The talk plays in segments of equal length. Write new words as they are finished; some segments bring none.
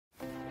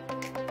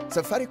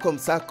Safaricom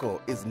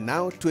Sacco is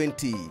now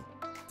 20.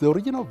 The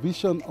original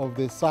vision of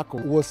the Sacco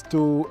was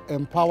to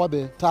empower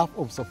the staff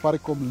of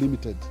Safaricom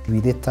Limited. We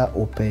later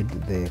opened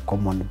the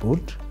common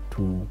board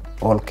to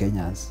all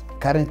Kenyans.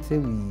 Currently,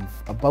 we've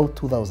about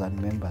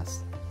 2,000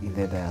 members in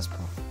the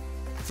diaspora.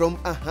 From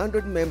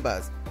 100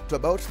 members to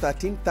about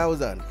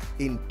 13,000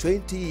 in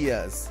 20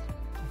 years.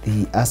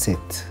 The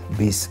asset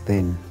base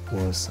then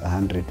was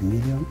 100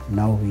 million.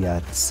 Now we are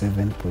at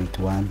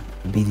 7.1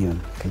 billion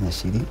Kenya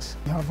shillings.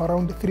 We have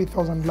around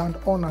 3,000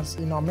 landowners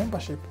in our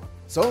membership.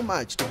 So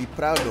much to be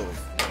proud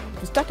of.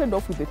 We started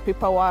off with the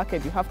paperwork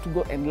and you have to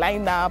go and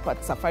line up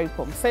at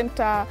Safaricom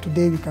Center.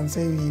 Today we can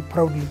say we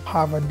proudly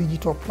have a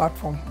digital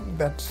platform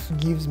that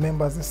gives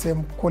members the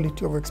same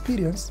quality of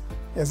experience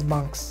as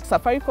banks.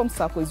 Safaricom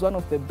Sacco is one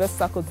of the best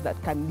Saccos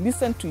that can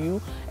listen to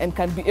you and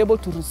can be able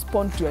to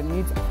respond to your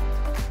needs.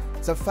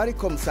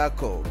 Safaricom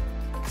Sacco,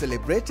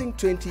 celebrating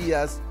 20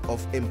 years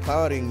of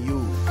empowering you.